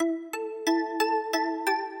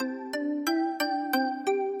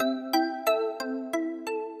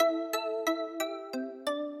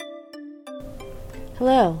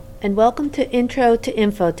Hello, and welcome to Intro to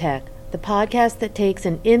Infotech, the podcast that takes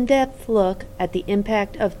an in-depth look at the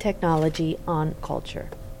impact of technology on culture.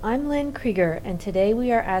 I'm Lynn Krieger, and today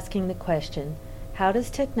we are asking the question, how does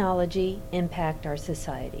technology impact our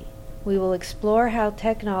society? We will explore how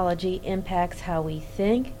technology impacts how we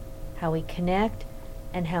think, how we connect,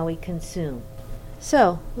 and how we consume.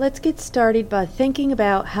 So, let's get started by thinking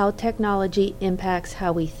about how technology impacts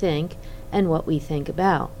how we think and what we think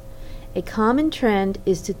about. A common trend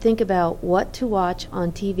is to think about what to watch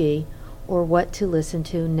on TV or what to listen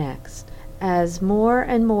to next. As more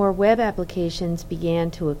and more web applications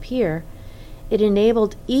began to appear, it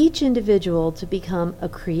enabled each individual to become a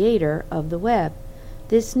creator of the web.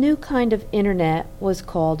 This new kind of internet was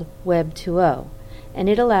called Web 2.0, and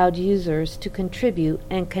it allowed users to contribute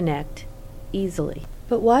and connect easily.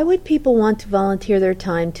 But why would people want to volunteer their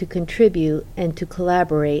time to contribute and to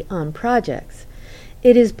collaborate on projects?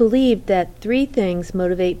 It is believed that three things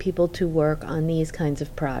motivate people to work on these kinds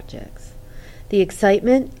of projects: the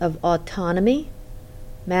excitement of autonomy,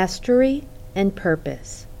 mastery, and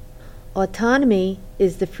purpose. Autonomy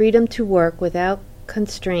is the freedom to work without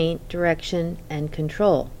constraint, direction, and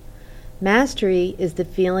control. Mastery is the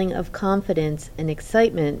feeling of confidence and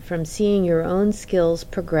excitement from seeing your own skills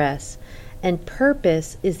progress, and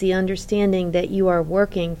purpose is the understanding that you are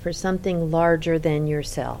working for something larger than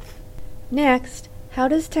yourself. Next, how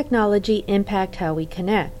does technology impact how we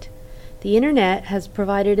connect? The internet has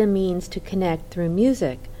provided a means to connect through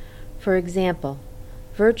music. For example,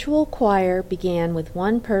 virtual choir began with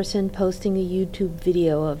one person posting a YouTube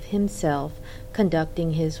video of himself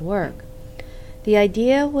conducting his work. The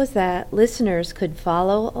idea was that listeners could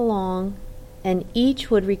follow along and each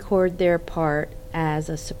would record their part as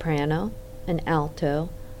a soprano, an alto,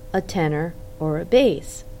 a tenor, or a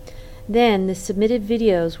bass. Then the submitted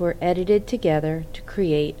videos were edited together to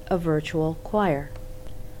create a virtual choir.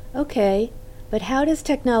 Okay, but how does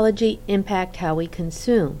technology impact how we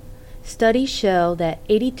consume? Studies show that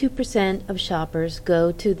 82% of shoppers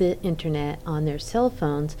go to the internet on their cell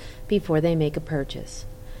phones before they make a purchase.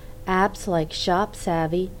 Apps like Shop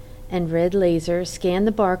Savvy and Red Laser scan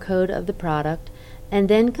the barcode of the product and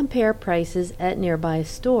then compare prices at nearby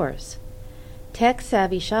stores.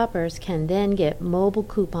 Tech-savvy shoppers can then get mobile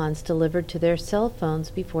coupons delivered to their cell phones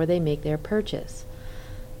before they make their purchase.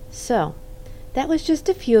 So, that was just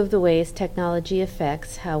a few of the ways technology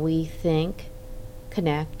affects how we think,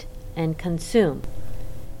 connect, and consume.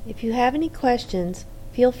 If you have any questions,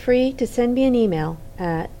 feel free to send me an email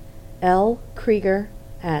at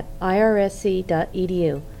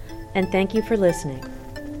lkrieger@irsc.edu, and thank you for listening.